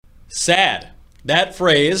Sad. That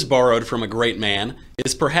phrase, borrowed from a great man,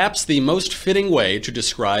 is perhaps the most fitting way to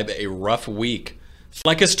describe a rough week.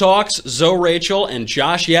 Fleckus Talks, Zoe Rachel, and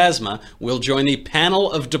Josh Yasma will join the panel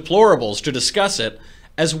of deplorables to discuss it,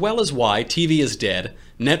 as well as why TV is dead,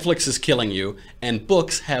 Netflix is killing you, and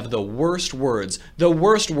books have the worst words. The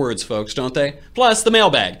worst words, folks, don't they? Plus, the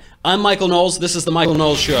mailbag. I'm Michael Knowles. This is The Michael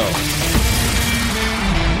Knowles Show.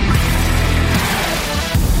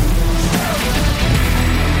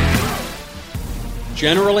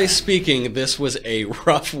 Generally speaking, this was a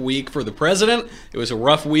rough week for the president. It was a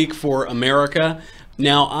rough week for America.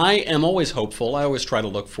 Now, I am always hopeful. I always try to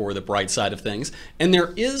look for the bright side of things. And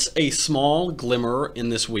there is a small glimmer in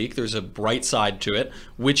this week. There's a bright side to it,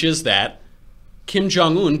 which is that Kim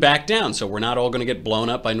Jong-un backed down. So we're not all going to get blown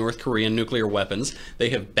up by North Korean nuclear weapons. They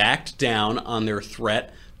have backed down on their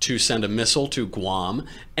threat to send a missile to Guam.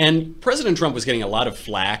 And President Trump was getting a lot of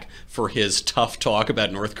flack for his tough talk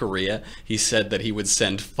about North Korea. He said that he would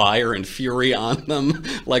send fire and fury on them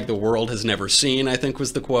like the world has never seen, I think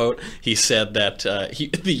was the quote. He said that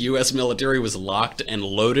the U.S. military was locked and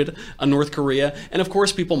loaded on North Korea. And of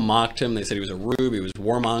course, people mocked him. They said he was a rube, he was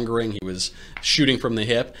warmongering, he was shooting from the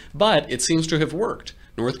hip. But it seems to have worked.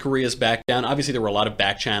 North Korea's backed down. Obviously, there were a lot of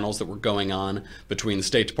back channels that were going on between the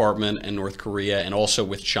State Department and North Korea and also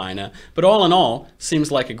with China. But all in all,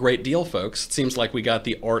 seems like a great deal, folks. It seems like we got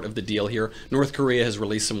the art of the deal here. North Korea has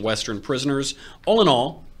released some Western prisoners. All in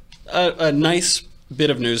all, a nice bit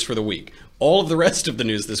of news for the week. All of the rest of the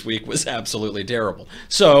news this week was absolutely terrible.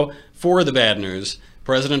 So, for the bad news,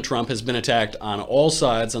 President Trump has been attacked on all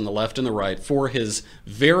sides, on the left and the right, for his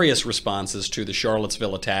various responses to the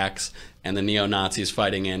Charlottesville attacks and the neo-Nazis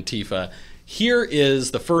fighting Antifa. Here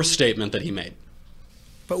is the first statement that he made.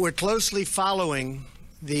 But we're closely following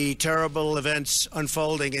the terrible events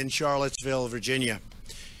unfolding in Charlottesville, Virginia.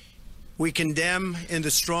 We condemn in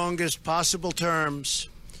the strongest possible terms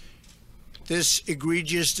this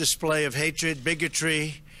egregious display of hatred,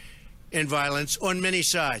 bigotry, and violence on many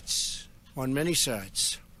sides. On many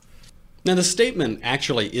sides. Now, the statement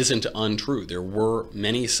actually isn't untrue. There were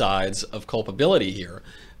many sides of culpability here.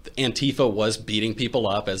 Antifa was beating people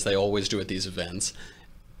up, as they always do at these events.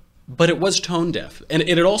 But it was tone deaf. And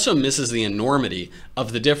it also misses the enormity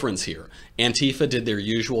of the difference here. Antifa did their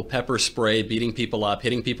usual pepper spray, beating people up,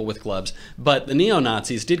 hitting people with clubs. But the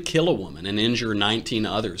neo-Nazis did kill a woman and injure 19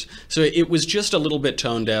 others. So it was just a little bit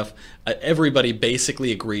tone deaf. Everybody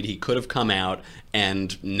basically agreed he could have come out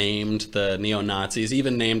and named the neo-Nazis,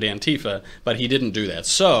 even named Antifa, but he didn't do that.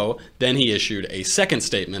 So then he issued a second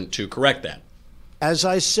statement to correct that. As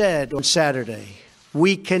I said on Saturday,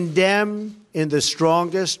 we condemn in the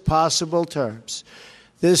strongest possible terms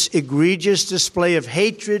this egregious display of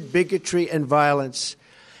hatred, bigotry, and violence.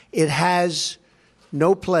 It has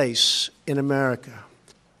no place in America.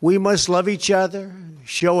 We must love each other,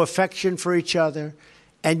 show affection for each other,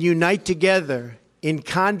 and unite together in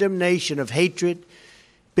condemnation of hatred,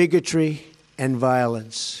 bigotry, and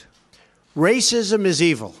violence. Racism is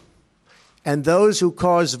evil, and those who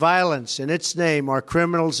cause violence in its name are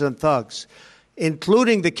criminals and thugs,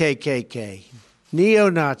 including the KKK,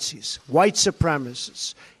 neo-Nazis, white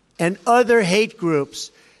supremacists, and other hate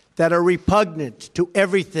groups that are repugnant to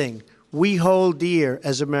everything we hold dear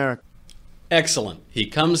as Americans. Excellent. He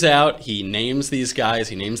comes out, he names these guys,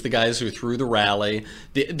 he names the guys who threw the rally.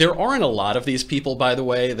 There aren't a lot of these people, by the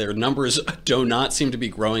way. Their numbers do not seem to be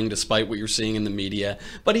growing despite what you're seeing in the media.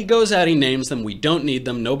 But he goes out, he names them. We don't need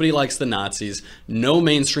them. Nobody likes the Nazis. No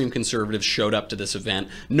mainstream conservatives showed up to this event.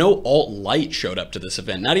 No alt-right showed up to this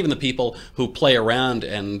event. Not even the people who play around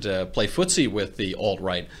and play footsie with the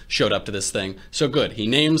alt-right showed up to this thing. So good. He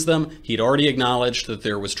names them. He'd already acknowledged that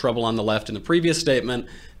there was trouble on the left in the previous statement.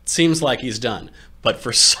 Seems like he's done. But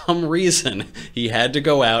for some reason, he had to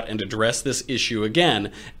go out and address this issue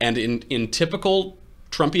again. And in typical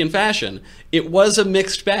Trumpian fashion, it was a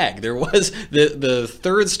mixed bag. There was the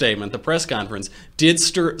third statement, the press conference, did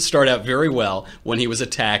start out very well when he was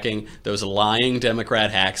attacking those lying Democrat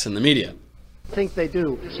hacks in the media. I think they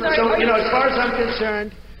do. So, as far as I'm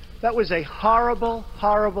concerned, that was a horrible,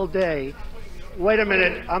 horrible day. Wait a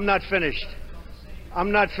minute. I'm not finished.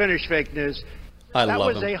 I'm not finished, fake news. I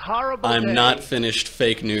love him. I'm not finished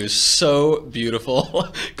fake news. So beautiful.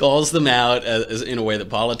 Calls them out as in a way that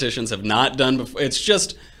politicians have not done before. It's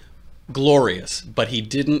just glorious. But he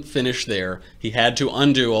didn't finish there. He had to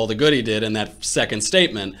undo all the good he did in that second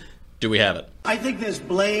statement. Do we have it? I think there's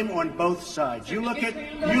blame on both sides. You look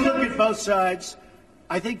at both sides.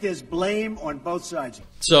 I think there's blame on both sides.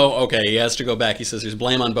 So, okay, he has to go back. He says there's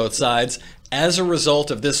blame on both sides. As a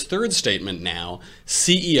result of this third statement now,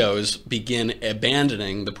 CEOs begin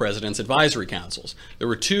abandoning the president's advisory councils. There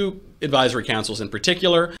were two advisory councils in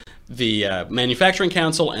particular, the Manufacturing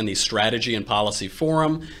Council and the Strategy and Policy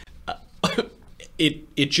Forum.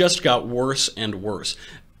 It just got worse and worse.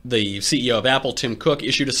 The CEO of Apple, Tim Cook,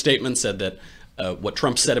 issued a statement, said that what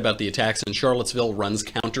Trump said about the attacks in Charlottesville runs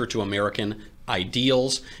counter to American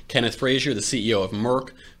ideals. Kenneth Frazier, the CEO of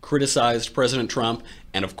Merck, criticized President Trump,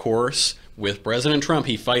 and of course, with President Trump,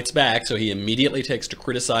 he fights back, so he immediately takes to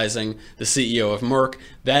criticizing the CEO of Merck.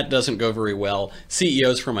 That doesn't go very well.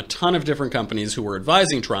 CEOs from a ton of different companies who were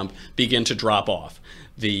advising Trump begin to drop off.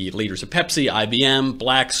 The leaders of Pepsi, IBM,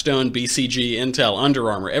 Blackstone, BCG, Intel, Under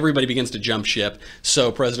Armour, everybody begins to jump ship. So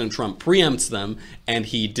President Trump preempts them, and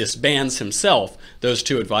he disbands himself those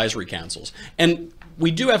two advisory councils. And we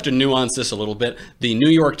do have to nuance this a little bit. The New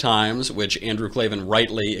York Times, which Andrew Klavan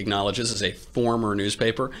rightly acknowledges is a former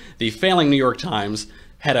newspaper, the failing New York Times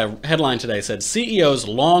had a headline today that said, CEOs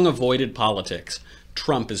long avoided politics.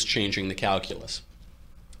 Trump is changing the calculus.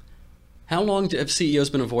 How long have CEOs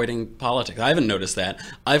been avoiding politics? I haven't noticed that.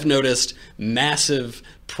 I've noticed massive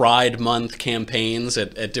Pride Month campaigns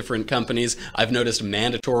at different companies. I've noticed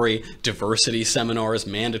mandatory diversity seminars,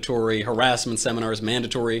 mandatory harassment seminars,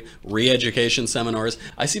 mandatory re-education seminars.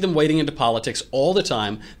 I see them wading into politics all the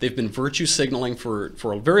time. They've been virtue signaling for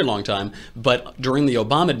a very long time, but during the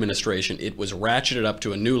Obama administration, it was ratcheted up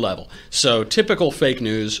to a new level. So typical fake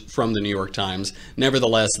news from the New York Times.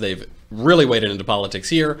 Nevertheless, they've really waded into politics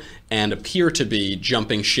here and appear to be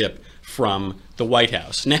jumping ship from the White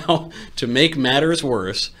House. Now, to make matters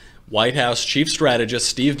worse, White House Chief Strategist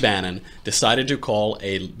Steve Bannon decided to call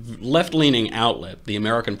a left-leaning outlet, the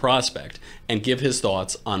American Prospect, and give his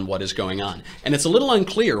thoughts on what is going on. And it's a little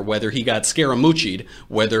unclear whether he got scaramuccied,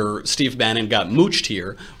 whether Steve Bannon got mooched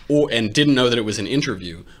here and didn't know that it was an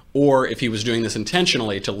interview, or if he was doing this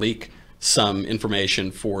intentionally to leak some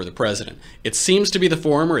information for the president. It seems to be the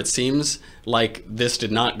former. It seems like this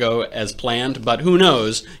did not go as planned, but who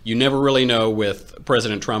knows? You never really know with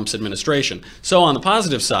President Trump's administration. So on the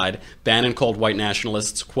positive side, Bannon called white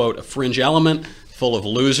nationalists, quote, a fringe element full of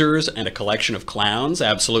losers and a collection of clowns.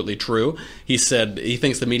 Absolutely true. He said he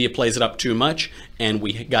thinks the media plays it up too much and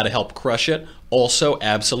we got to help crush it. Also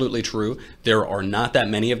absolutely true. There are not that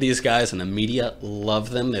many of these guys and the media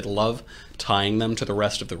love them. They love tying them to the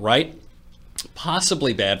rest of the right.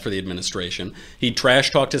 Possibly bad for the administration. He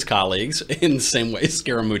trash-talked his colleagues in the same way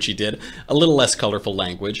Scaramucci did, a little less colorful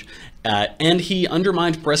language, and he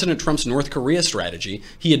undermined President Trump's North Korea strategy.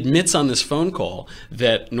 He admits on this phone call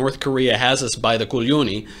that North Korea has us by the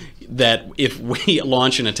kulyuni, that if we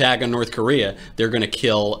launch an attack on North Korea, they're going to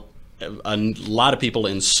kill a lot of people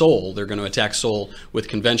in Seoul. They're going to attack Seoul with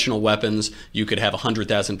conventional weapons. You could have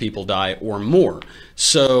 100,000 people die or more.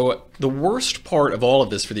 So the worst part of all of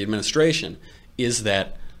this for the administration is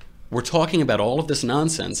that we're talking about all of this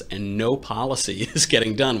nonsense and no policy is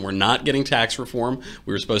getting done. We're not getting tax reform.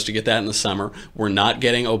 We were supposed to get that in the summer. We're not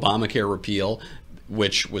getting Obamacare repeal,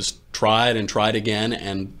 which was tried and tried again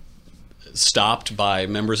and stopped by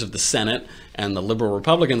members of the Senate and the liberal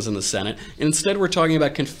Republicans in the Senate. Instead, we're talking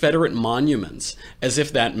about Confederate monuments, as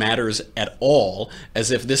if that matters at all,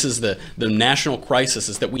 as if this is the national crisis,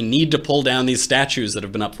 is that we need to pull down these statues that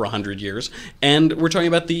have been up for 100 years. And we're talking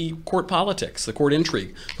about the court politics, the court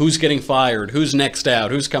intrigue, who's getting fired, who's next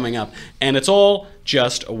out, who's coming up. And it's all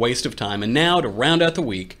just a waste of time. And now, to round out the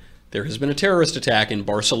week, there has been a terrorist attack in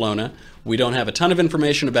Barcelona. We don't have a ton of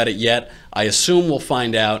information about it yet. I assume we'll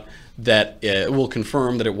find out that it will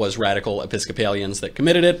confirm that it was radical Episcopalians that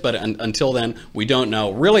committed it, but until then, we don't know.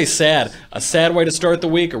 Really sad. A sad way to start the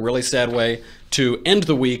week, a really sad way to end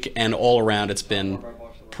the week, and all around it's been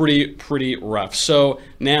pretty rough. So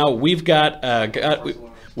now we've got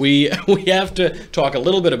we have to talk a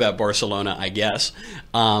little bit about Barcelona, I guess.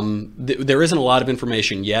 There isn't a lot of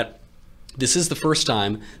information yet. This is the first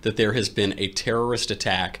time that there has been a terrorist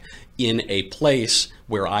attack in a place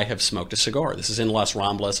where I have smoked a cigar. This is in Las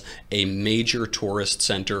Ramblas, a major tourist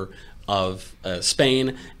center of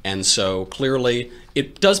Spain. And so clearly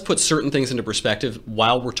it does put certain things into perspective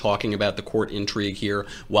while we're talking about the court intrigue here,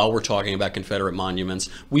 while we're talking about Confederate monuments.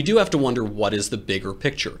 We do have to wonder, what is the bigger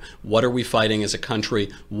picture? What are we fighting as a country?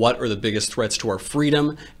 What are the biggest threats to our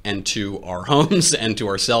freedom and to our homes and to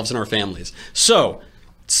ourselves and our families? So,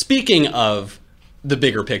 speaking of the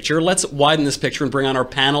bigger picture, let's widen this picture and bring on our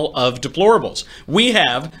panel of deplorables. We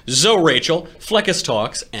have Zoe Rachel, Fleckus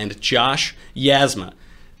Talks, and Josh Yasma.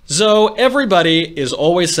 Zoe, everybody is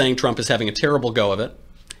always saying Trump is having a terrible go of it.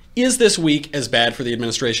 Is this week as bad for the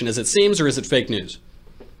administration as it seems, or is it fake news?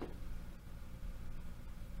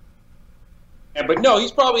 No,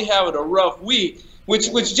 he's probably having a rough week,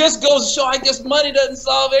 which just goes to show, I guess money doesn't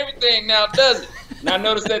solve everything now, does it? And I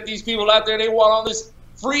noticed that these people out there, they want all this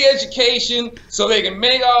free education so they can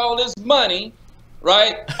make all this money,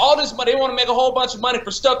 right? All this money, they want to make a whole bunch of money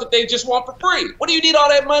for stuff that they just want for free. What do you need all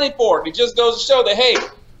that money for? It just goes to show that, hey,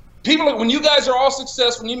 people, when you guys are all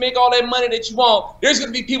successful, when you make all that money that you want, there's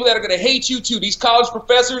going to be people that are going to hate you too. These college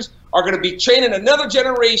professors are going to be training another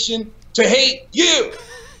generation to hate you.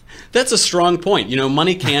 That's a strong point. You know,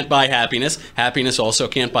 money can't buy happiness. Happiness also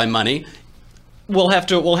can't buy money. We'll have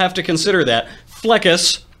to consider that.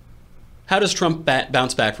 Fleckus, how does Trump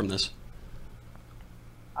bounce back from this?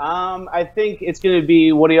 I think it's going to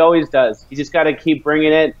be what he always does. He's just got to keep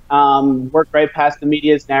bringing it, work right past the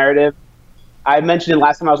media's narrative. I mentioned it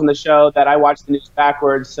last time I was on the show that I watch the news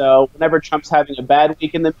backwards. So whenever Trump's having a bad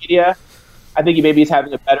week in the media, I think he maybe is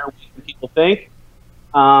having a better week than people think.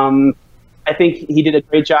 I think he did a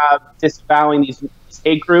great job disavowing these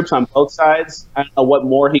hate groups on both sides. I don't know what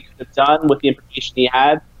more he could have done with the information he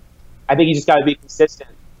had. I think he just got to be consistent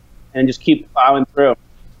and just keep plowing through.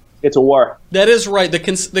 It's a war. That is right. The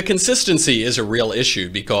consistency is a real issue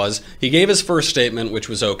because he gave his first statement, which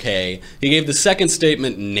was okay. He gave the second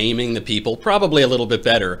statement naming the people, probably a little bit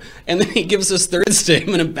better. And then he gives his third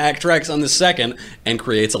statement and backtracks on the second and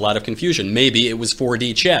creates a lot of confusion. Maybe it was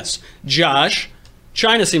 4D chess. Josh,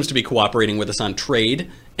 China seems to be cooperating with us on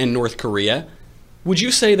trade and North Korea. Would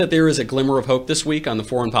you say that there is a glimmer of hope this week on the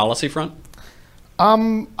foreign policy front?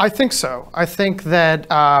 I think so. I think that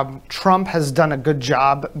Trump has done a good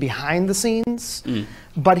job behind the scenes,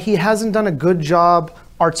 but he hasn't done a good job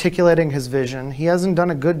articulating his vision. He hasn't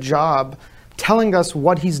done a good job telling us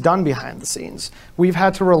what he's done behind the scenes. We've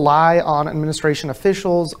had to rely on administration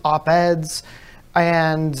officials, op-eds,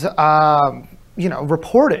 and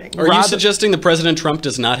reporting. Are you suggesting that President Trump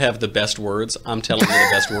does not have the best words? I'm telling you the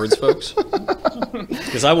best words, folks.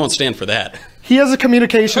 Because I won't stand for that. He has a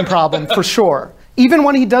communication problem, for sure. Even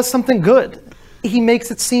when he does something good, he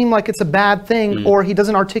makes it seem like it's a bad thing or he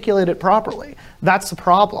doesn't articulate it properly. That's the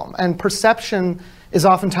problem. And perception is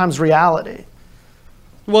oftentimes reality.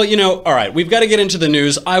 Well, all right, we've got to get into the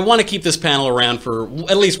news. I want to keep this panel around for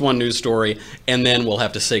at least one news story, and then we'll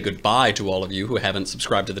have to say goodbye to all of you who haven't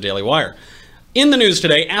subscribed to the Daily Wire. In the news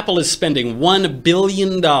today, Apple is spending $1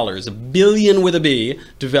 billion, a billion with a B,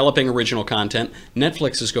 developing original content.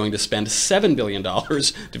 Netflix is going to spend $7 billion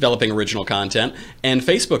developing original content. And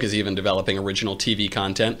Facebook is even developing original TV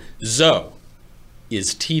content. Zoe,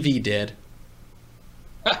 is TV dead?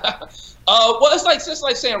 Well, it's just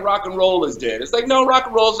like saying rock and roll is dead. It's like, no, rock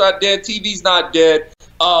and roll's not dead. TV's not dead.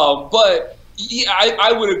 But yeah,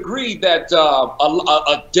 I would agree that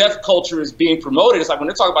a deaf culture is being promoted. It's like when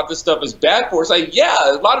they're talking about this stuff is bad for us, like,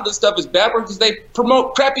 yeah, a lot of this stuff is bad for us because they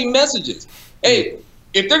promote crappy messages. Hey,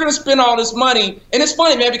 if they're going to spend all this money, and it's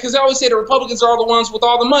funny, man, because they always say the Republicans are the ones with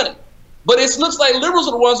all the money. But it looks like liberals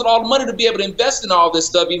are the ones with all the money to be able to invest in all this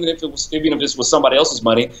stuff, even if this was somebody else's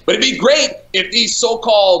money. But it'd be great if these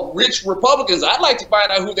so-called rich Republicans, I'd like to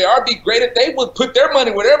find out who they are, it'd be great if they would put their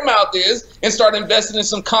money where their mouth is and start investing in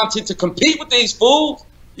some content to compete with these fools.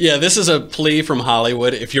 Yeah, this is a plea from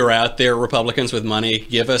Hollywood. If you're out there, Republicans with money,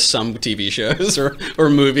 give us some TV shows or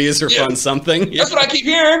movies or fund something. That's what I keep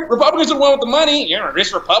hearing. Republicans are the one with the money.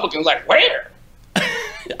 Rich Republicans, like, where?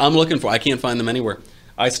 I'm looking for. I can't find them anywhere.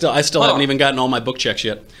 I still haven't even gotten all my book checks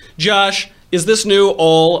yet. Josh, is this new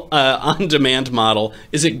all on-demand model,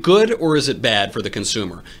 is it good or is it bad for the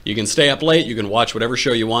consumer? You can stay up late, you can watch whatever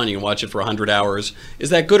show you want, you can watch it for 100 hours.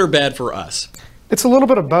 Is that good or bad for us? It's a little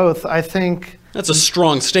bit of both, I think. That's a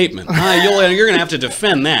strong statement. You're going to have to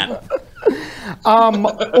defend that.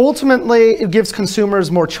 Ultimately, it gives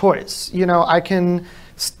consumers more choice. I can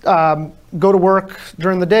go to work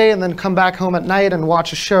during the day and then come back home at night and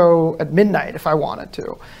watch a show at midnight if I wanted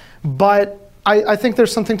to. But I think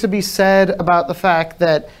there's something to be said about the fact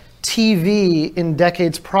that TV in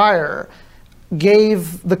decades prior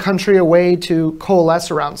gave the country a way to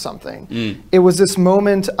coalesce around something. It was this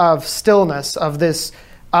moment of stillness, of this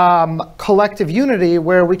collective unity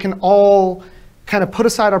where we can all kind of put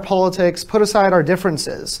aside our politics, put aside our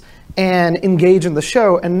differences, and engage in the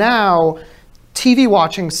show. And now TV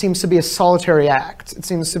watching seems to be a solitary act. It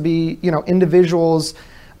seems to be, individuals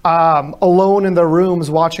alone in their rooms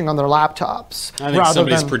watching on their laptops. I think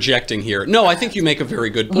somebody's projecting here. No, I think you make a very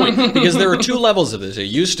good point because there are two levels of this. It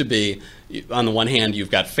used to be, on the one hand, you've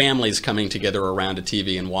got families coming together around a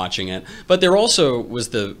TV and watching it, but there also was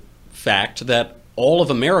the fact that all of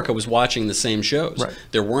America was watching the same shows. Right.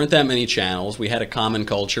 There weren't that many channels. We had a common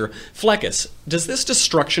culture. Fleckus, does this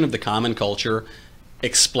destruction of the common culture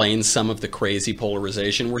explain some of the crazy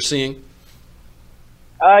polarization we're seeing?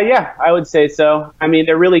 Yeah, I would say so. I mean,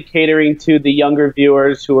 they're really catering to the younger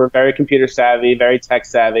viewers who are very computer savvy, very tech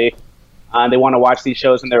savvy. They want to watch these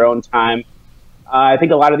shows in their own time. I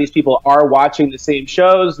think a lot of these people are watching the same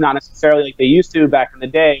shows, not necessarily like they used to back in the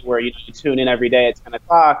day, where you tune in every day at 10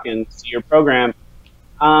 o'clock and see your program.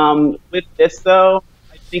 With this, though,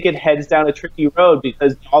 I think it heads down a tricky road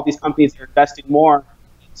because all these companies are investing more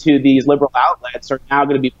into these liberal outlets are now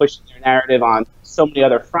going to be pushing their narrative on so many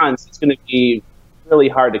other fronts. It's going to be really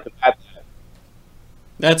hard to combat that.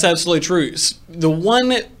 That's absolutely true. The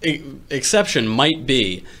one exception might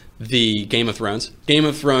be the Game of Thrones. Game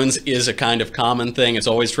of Thrones is a kind of common thing. It's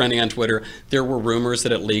always trending on Twitter. There were rumors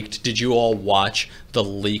that it leaked. Did you all watch the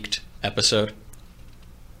leaked episode?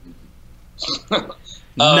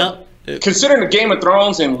 No. Considering the Game of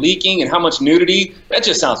Thrones and leaking and how much nudity, that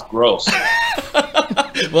just sounds gross.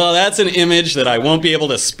 Well, that's an image that I won't be able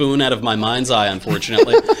to spoon out of my mind's eye,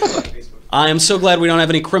 unfortunately. I am so glad we don't have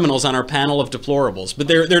any criminals on our panel of deplorables, but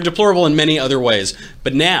they're deplorable in many other ways.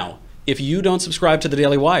 But now, if you don't subscribe to the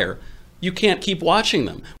Daily Wire, you can't keep watching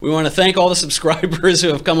them. We want to thank all the subscribers who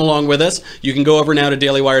have come along with us. You can go over now to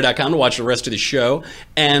dailywire.com to watch the rest of the show.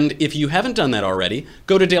 And if you haven't done that already,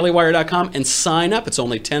 go to dailywire.com and sign up. It's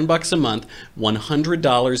only $10 a month,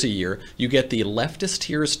 $100 a year. You get the Leftist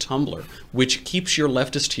Tears tumbler, which keeps your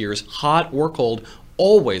leftist tears hot or cold,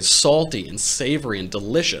 always salty and savory and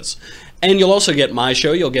delicious. And you'll also get my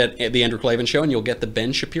show, you'll get the Andrew Klavan Show, and you'll get the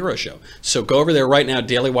Ben Shapiro Show. So go over there right now,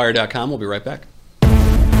 dailywire.com. We'll be right back.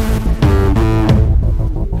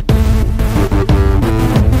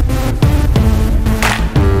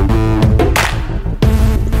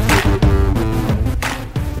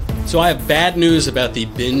 So I have bad news about the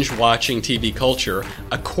binge-watching TV culture.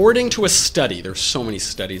 According to a study, there's so many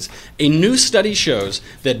studies, a new study shows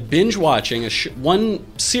that binge-watching one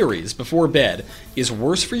series before bed is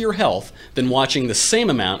worse for your health than watching the same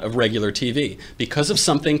amount of regular TV because of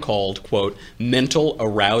something called, quote, mental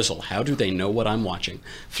arousal. How do they know what I'm watching?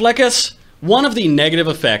 Fleckus, one of the negative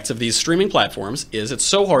effects of these streaming platforms is it's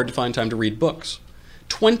so hard to find time to read books.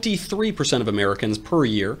 23% of Americans per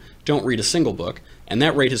year don't read a single book, and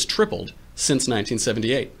that rate has tripled since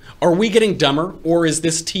 1978. Are we getting dumber, or is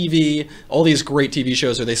this TV, all these great TV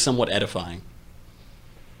shows, are they somewhat edifying?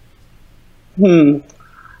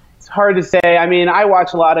 It's hard to say. I mean, I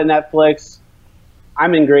watch a lot of Netflix.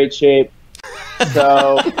 I'm in great shape.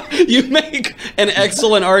 So You make an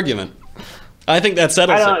excellent argument. I think that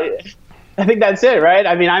settles it. I think that's it, right?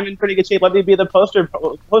 I mean, I'm in pretty good shape. Let me be the poster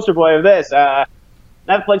boy of this.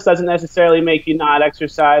 Netflix doesn't necessarily make you not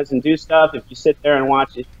exercise and do stuff. If you sit there and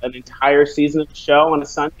watch an entire season of the show on a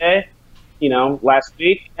Sunday, last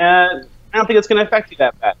week, I don't think it's going to affect you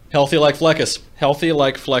that bad. Healthy like Fleckus. Healthy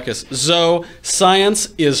like Fleckus. Zoe,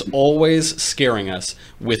 science is always scaring us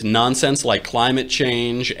with nonsense like climate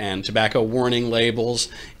change and tobacco warning labels.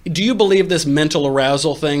 Do you believe this mental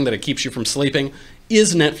arousal thing that it keeps you from sleeping?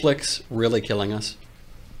 Is Netflix really killing us?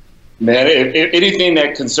 Man, if anything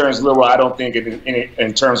that concerns liberal, I don't think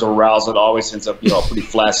in terms of arousal, it always ends up, a pretty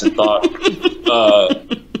flaccid thought.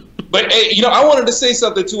 But I wanted to say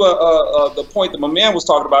something to the point that my man was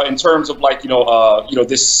talking about in terms of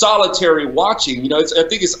this solitary watching. I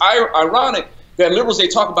think it's ironic that liberals, they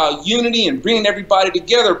talk about unity and bringing everybody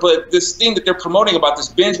together, but this thing that they're promoting about this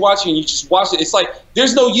binge watching, and you just watch it, it's like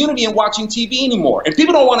there's no unity in watching TV anymore. And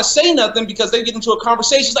people don't want to say nothing because they get into a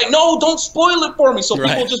conversation. It's like, no, don't spoil it for me. So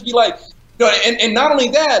people just be like, and not only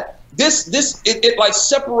that, it like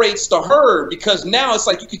separates the herd because now it's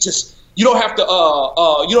like you don't have to,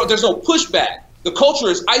 there's no pushback. The culture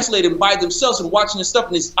is isolated by themselves and watching this stuff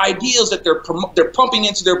and these ideals that they're pumping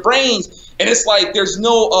into their brains. And it's like there's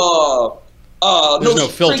no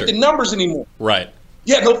strength filter in numbers anymore. Right.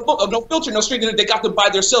 Yeah, no filter, no strength in it. They got them by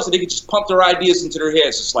themselves, so they can just pump their ideas into their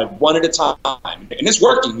heads, just like one at a time. And it's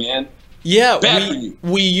working, man. Yeah, Bad for you.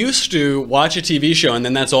 We used to watch a TV show and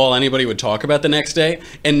then that's all anybody would talk about the next day.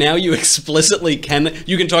 And now you explicitly can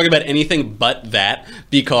talk about anything but that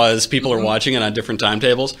because people are watching it on different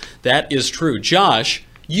timetables. That is true. Josh,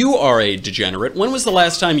 you are a degenerate. When was the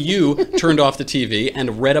last time you turned off the TV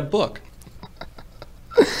and read a book?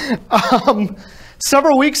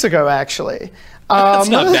 Several weeks ago, actually. That's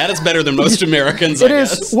not bad. It's better than most Americans, I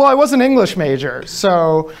guess. Well, I was an English major,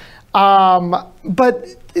 so,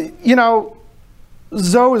 but,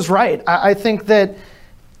 Zoe is right. I think that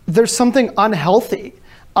there's something unhealthy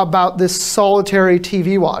about this solitary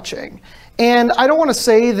TV watching. And I don't want to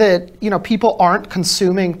say that, people aren't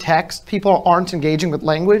consuming text, people aren't engaging with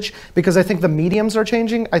language, because I think the mediums are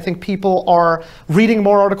changing. I think people are reading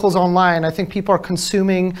more articles online. I think people are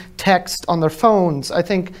consuming text on their phones. I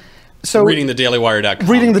think So readingthedailywire.com.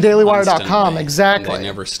 Readingthedailywire.com, constantly. exactly. And they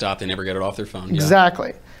never stop. They never get it off their phone. Yeah.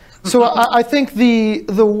 Exactly. So I think the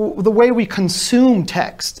way we consume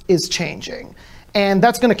text is changing, and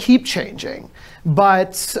that's going to keep changing.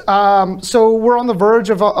 But so we're on the verge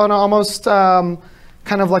of an almost kind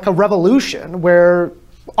of like a revolution where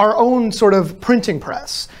our own sort of printing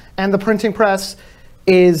press, and the printing press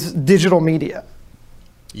is digital media.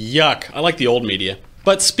 Yuck. I like the old media.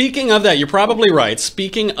 But speaking of that, you're probably right.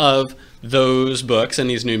 Speaking of those books and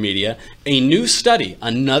these new media, a new study,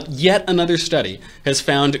 yet another study, has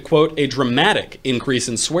found, quote, a dramatic increase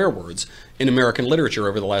in swear words in American literature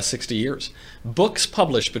over the last 60 years. Books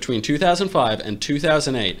published between 2005 and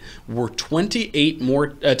 2008 were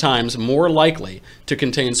 28 times more likely to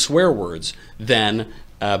contain swear words than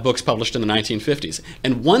books published in the 1950s.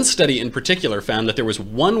 And one study in particular found that there was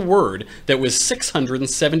one word that was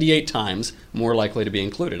 678 times more likely to be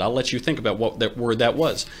included. I'll let you think about what that word that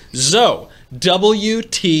was. Zoe,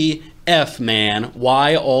 WTF, man.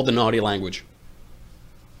 Why all the naughty language?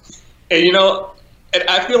 And you know, and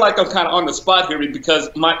I feel like I'm kind of on the spot here because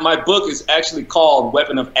my book is actually called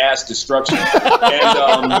Weapon of Ass Destruction.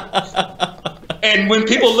 And when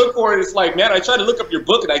people look for it, it's like, man, I try to look up your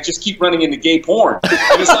book and I just keep running into gay porn.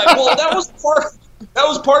 And it's like, well, that was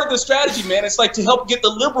part of the strategy, man. It's like to help get the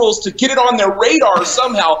liberals to get it on their radar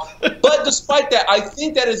somehow. But despite that, I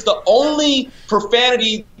think that is the only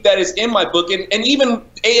profanity that is in my book. And even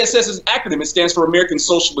ASS's acronym, it stands for American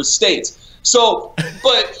Socialist States. So,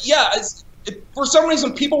 but yeah, for some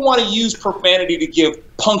reason, people want to use profanity to give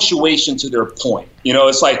punctuation to their point. You know,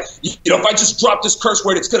 it's like, if I just drop this curse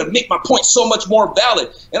word, it's going to make my point so much more valid.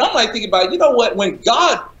 And I'm like thinking about, you know what, when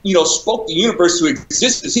God, spoke the universe to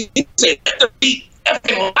existence, he didn't say, let there be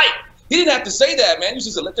effing light. He didn't have to say that, man. He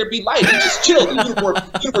just said, let there be light. He just chilled.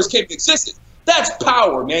 The universe came to existence. That's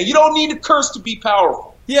power, man. You don't need to curse to be powerful.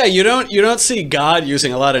 Yeah, you don't see God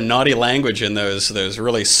using a lot of naughty language in those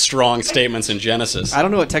really strong statements in Genesis. I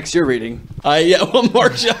don't know what text you're reading. Yeah, well,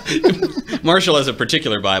 Marshall has a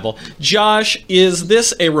particular Bible. Josh, is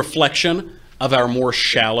this a reflection of our more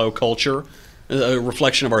shallow culture? A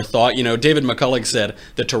reflection of our thought? David McCullough said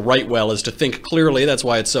that to write well is to think clearly. That's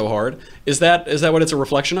why it's so hard. Is that what it's a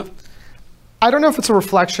reflection of? I don't know if it's a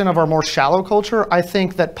reflection of our more shallow culture. I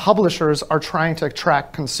think that publishers are trying to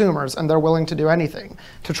attract consumers, and they're willing to do anything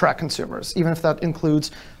to attract consumers, even if that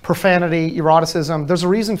includes profanity, eroticism. There's a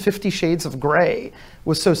reason 50 Shades of Grey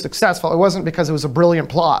was so successful. It wasn't because it was a brilliant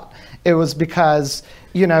plot. It was because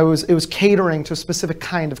it was catering to a specific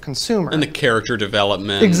kind of consumer. And the character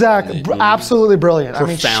development. Exactly. Absolutely brilliant.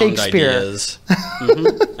 Profound Shakespeare. Ideas.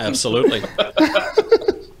 Mm-hmm. Absolutely.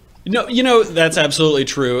 No, that's absolutely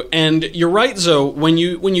true, and you're right, Zoe. When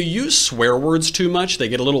you use swear words too much, they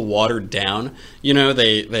get a little watered down.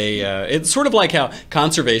 It's sort of like how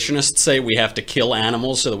conservationists say we have to kill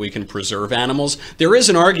animals so that we can preserve animals. There is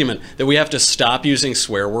an argument that we have to stop using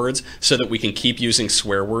swear words so that we can keep using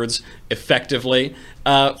swear words effectively.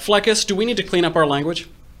 Fleckus, do we need to clean up our language?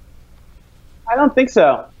 I don't think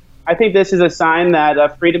so. I think this is a sign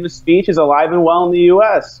that freedom of speech is alive and well in the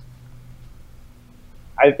U.S.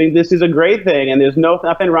 I think this is a great thing, and there's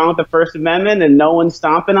nothing wrong with the First Amendment, and no one's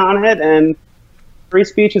stomping on it, and free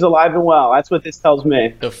speech is alive and well. That's what this tells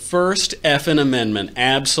me. The First effing Amendment,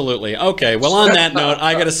 absolutely. Okay, well, on that note,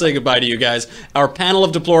 I got to say goodbye to you guys. Our panel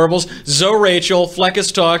of deplorables, Zoe Rachel,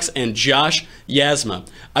 Fleckus Talks, and Josh Yasma.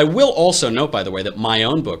 I will also note, by the way, that my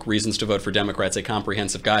own book, Reasons to Vote for Democrats, A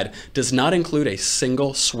Comprehensive Guide, does not include a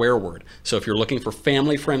single swear word. So if you're looking for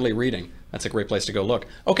family-friendly reading, that's a great place to go look.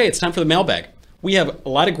 Okay, it's time for the mailbag. We have a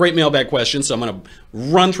lot of great mailbag questions, so I'm going to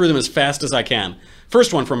run through them as fast as I can.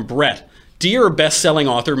 First one from Brett. Dear best-selling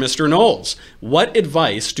author Mr. Knowles, what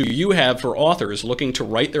advice do you have for authors looking to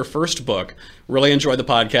write their first book? Really enjoyed the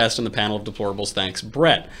podcast and the panel of deplorables. Thanks,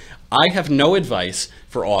 Brett. I have no advice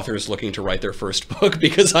for authors looking to write their first book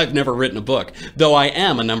because I've never written a book, though I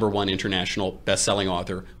am a #1 international best-selling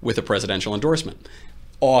author with a presidential endorsement.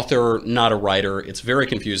 Author, not a writer. It's very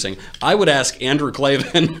confusing. I would ask Andrew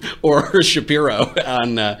Klavan or Shapiro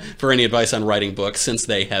for any advice on writing books since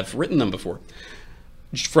they have written them before.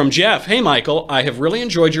 From Jeff, hey Michael, I have really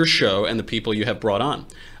enjoyed your show and the people you have brought on.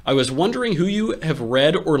 I was wondering who you have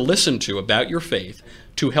read or listened to about your faith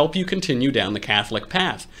to help you continue down the Catholic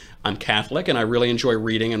path. I'm Catholic and I really enjoy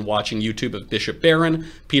reading and watching YouTube of Bishop Barron,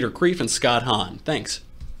 Peter Kreeft, and Scott Hahn. Thanks.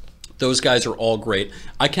 Those guys are all great.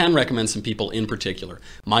 I can recommend some people in particular.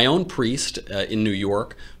 My own priest in New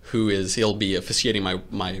York, he'll be officiating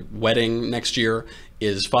my wedding next year,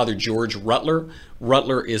 is Father George Rutler.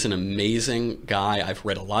 Rutler is an amazing guy. I've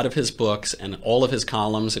read a lot of his books and all of his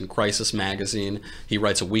columns in Crisis Magazine. He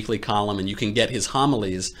writes a weekly column, and you can get his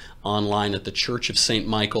homilies online at the Church of St.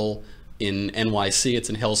 Michael in NYC. It's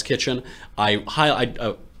in Hell's Kitchen.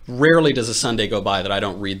 Rarely does a Sunday go by that I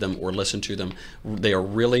don't read them or listen to them. They are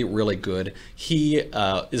really, really good. He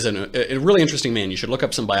is a really interesting man. You should look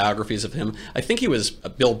up some biographies of him. I think he was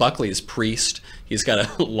Bill Buckley's priest. He's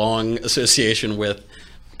got a long association with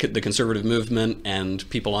the conservative movement and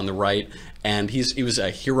people on the right. And he was a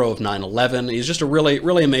hero of 9/11. He's just a really,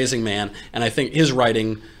 really amazing man. And I think his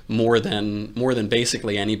writing, more than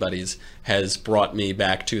basically anybody's, has brought me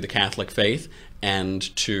back to the Catholic faith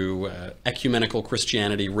and to ecumenical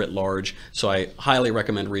Christianity writ large. So I highly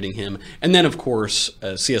recommend reading him. And then, of course,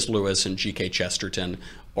 C.S. Lewis and G.K. Chesterton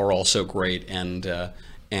are also great.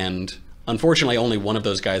 And unfortunately, only one of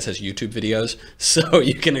those guys has YouTube videos, so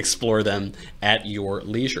you can explore them at your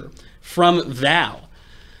leisure. From Val.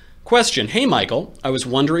 Question, hey Michael, I was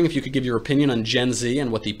wondering if you could give your opinion on Gen Z and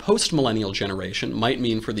what the post-millennial generation might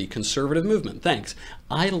mean for the conservative movement. Thanks.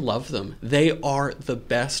 I love them. They are the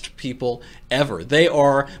best people ever.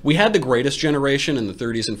 We had the greatest generation in the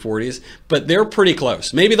 30s and 40s, but they're pretty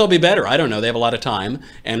close. Maybe they'll be better. I don't know. They have a lot of time,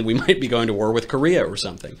 and we might be going to war with Korea or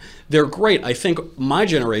something. They're great. I think my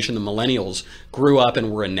generation, the millennials, grew up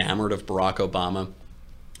and were enamored of Barack Obama.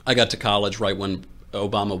 I got to college right when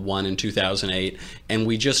Obama won in 2008, and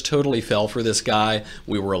we just totally fell for this guy.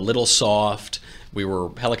 We were a little soft. We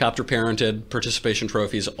were helicopter parented, participation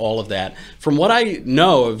trophies, all of that. From what I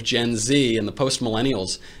know of Gen Z and the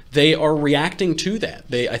post-millennials, they are reacting to that.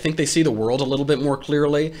 I think they see the world a little bit more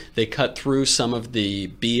clearly. They cut through some of the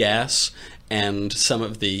BS and some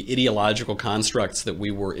of the ideological constructs that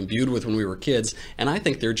we were imbued with when we were kids, and I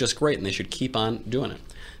think they're just great, and they should keep on doing it.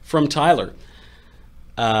 From Tyler.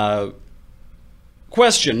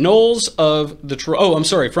 Question, Knowles of the...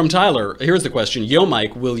 from Tyler. Here's the question. Yo,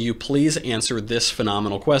 Mike, will you please answer this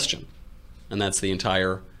phenomenal question? And that's the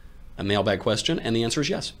entire mailbag question, and the answer is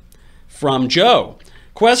yes. From Joe.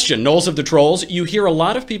 Question, Knowles of the Trolls. You hear a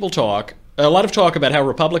lot of talk about how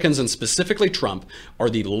Republicans, and specifically Trump, are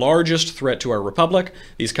the largest threat to our republic.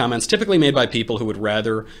 These comments typically made by people who would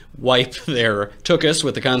rather wipe their tuchus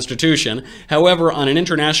with the Constitution. However, on an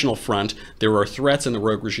international front, there are threats in the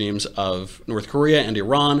rogue regimes of North Korea and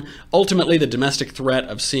Iran. Ultimately, the domestic threat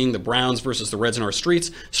of seeing the Browns versus the Reds in our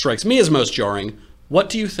streets strikes me as most jarring. What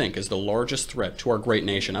do you think is the largest threat to our great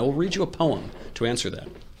nation? I will read you a poem to answer that.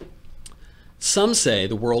 Some say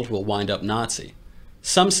the world will wind up Nazi.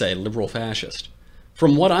 Some say liberal fascist.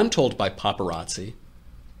 From what I'm told by paparazzi,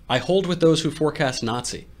 I hold with those who forecast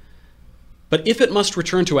Nazi. But if it must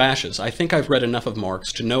return to ashes, I think I've read enough of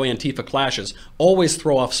Marx to know Antifa clashes always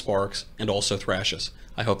throw off sparks and also thrashes.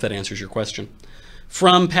 I hope that answers your question.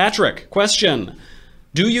 From Patrick, question.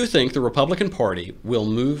 Do you think the Republican Party will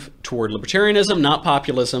move toward libertarianism, not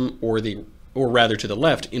populism, or rather to the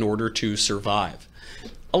left, in order to survive?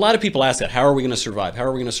 A lot of people ask that. How are we going to survive? How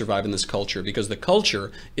are we going to survive in this culture? Because the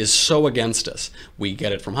culture is so against us. We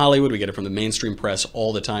get it from Hollywood. We get it from the mainstream press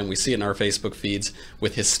all the time. We see it in our Facebook feeds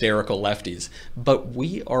with hysterical lefties. But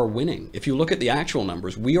we are winning. If you look at the actual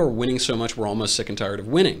numbers, we are winning so much we're almost sick and tired of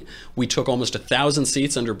winning. We took almost 1,000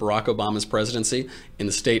 seats under Barack Obama's presidency in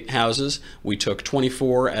the state houses. We took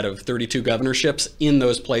 24 out of 32 governorships in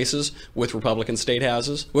those places with Republican state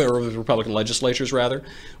houses, or with Republican legislatures, rather.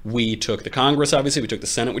 We took the Congress, obviously. We took the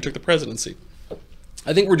Senate. We took the presidency.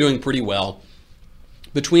 I think we're doing pretty well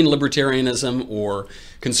between libertarianism or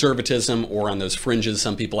conservatism, or on those fringes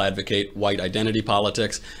some people advocate white identity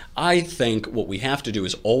politics. I think what we have to do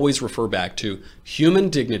is always refer back to human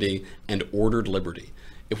dignity and ordered liberty.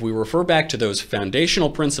 If we refer back to those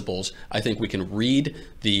foundational principles, I think we can read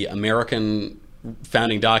the American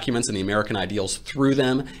founding documents and the American ideals through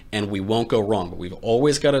them, and we won't go wrong. But we've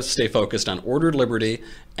always got to stay focused on ordered liberty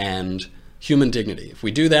and human dignity. If we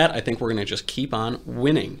do that, I think we're going to just keep on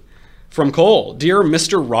winning. From Cole, dear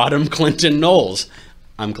Mr. Rodham Clinton Knowles,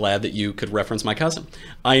 I'm glad that you could reference my cousin.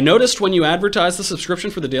 I noticed when you advertised the subscription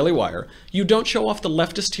for the Daily Wire, you don't show off the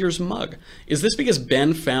Leftist Tears mug. Is this because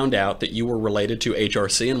Ben found out that you were related to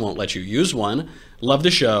HRC and won't let you use one? Love the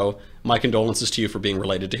show. My condolences to you for being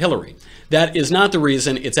related to Hillary. That is not the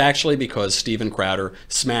reason. It's actually because Steven Crowder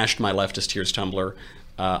smashed my Leftist Tears Tumblr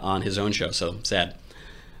on his own show, so sad.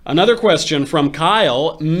 Another question from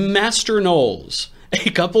Kyle, Master Knowles. A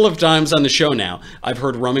couple of times on the show now, I've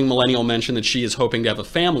heard Roaming Millennial mention that she is hoping to have a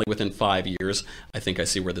family within 5 years. I think I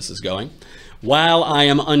see where this is going. While I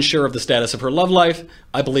am unsure of the status of her love life,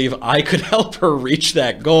 I believe I could help her reach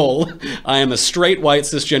that goal. I am a straight, white,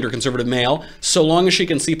 cisgender conservative male. So long as she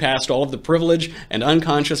can see past all of the privilege and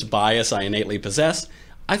unconscious bias I innately possess,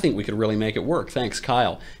 I think we could really make it work. Thanks,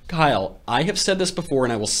 Kyle. Kyle, I have said this before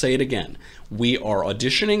and I will say it again. We are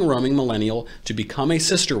auditioning Roaming Millennial to become a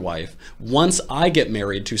sister wife once I get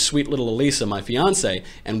married to sweet little Elisa, my fiance,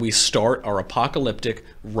 and we start our apocalyptic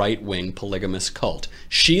right-wing polygamous cult.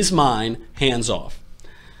 She's mine, hands off.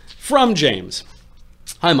 From James.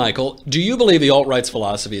 Hi, Michael. Do you believe the alt-right's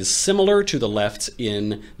philosophy is similar to the left's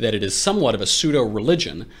in that it is somewhat of a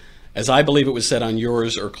pseudo-religion? As I believe it was said on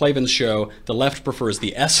yours or Klavan's show, the left prefers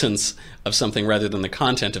the essence of something rather than the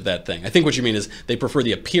content of that thing. I think what you mean is they prefer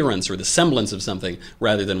the appearance or the semblance of something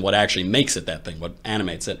rather than what actually makes it that thing, what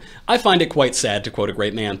animates it. I find it quite sad, to quote a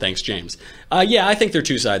great man. Thanks, James. Yeah, I think they're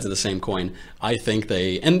two sides of the same coin. I think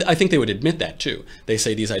they would admit that too. They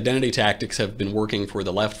say these identity tactics have been working for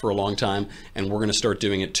the left for a long time, and we're going to start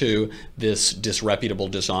doing it too. This disreputable,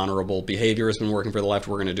 dishonorable behavior has been working for the left.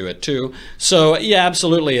 We're going to do it too. So yeah,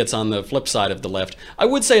 absolutely, it's on the flip side of the left. I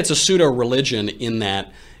would say it's a pseudo-religion in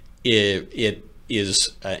that it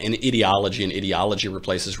is an ideology, and ideology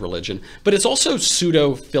replaces religion, but it's also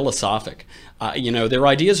pseudo-philosophic. Their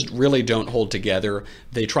ideas really don't hold together.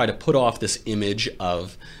 They try to put off this image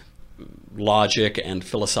of logic and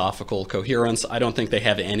philosophical coherence. I don't think they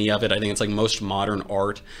have any of it. I think it's like most modern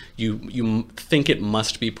art. You think it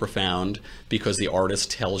must be profound because the artist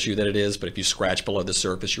tells you that it is, but if you scratch below the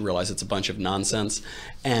surface, you realize it's a bunch of nonsense.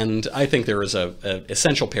 And I think there is a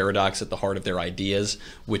essential paradox at the heart of their ideas,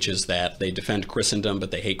 which is that they defend Christendom,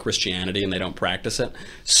 but they hate Christianity and they don't practice it.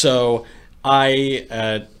 So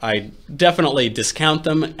I definitely discount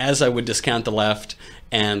them as I would discount the left,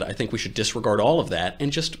 and I think we should disregard all of that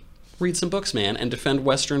and just read some books, man, and defend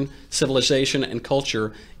Western civilization and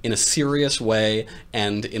culture in a serious way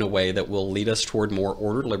and in a way that will lead us toward more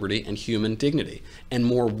ordered liberty and human dignity and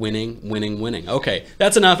more winning. Okay,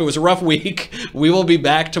 that's enough. It was a rough week. We will be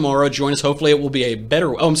back tomorrow. Join us. Hopefully it will be a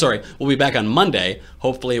better... Oh, I'm sorry. We'll be back on Monday.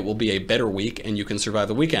 Hopefully it will be a better week and you can survive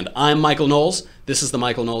the weekend. I'm Michael Knowles. This is The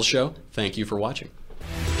Michael Knowles Show. Thank you for watching.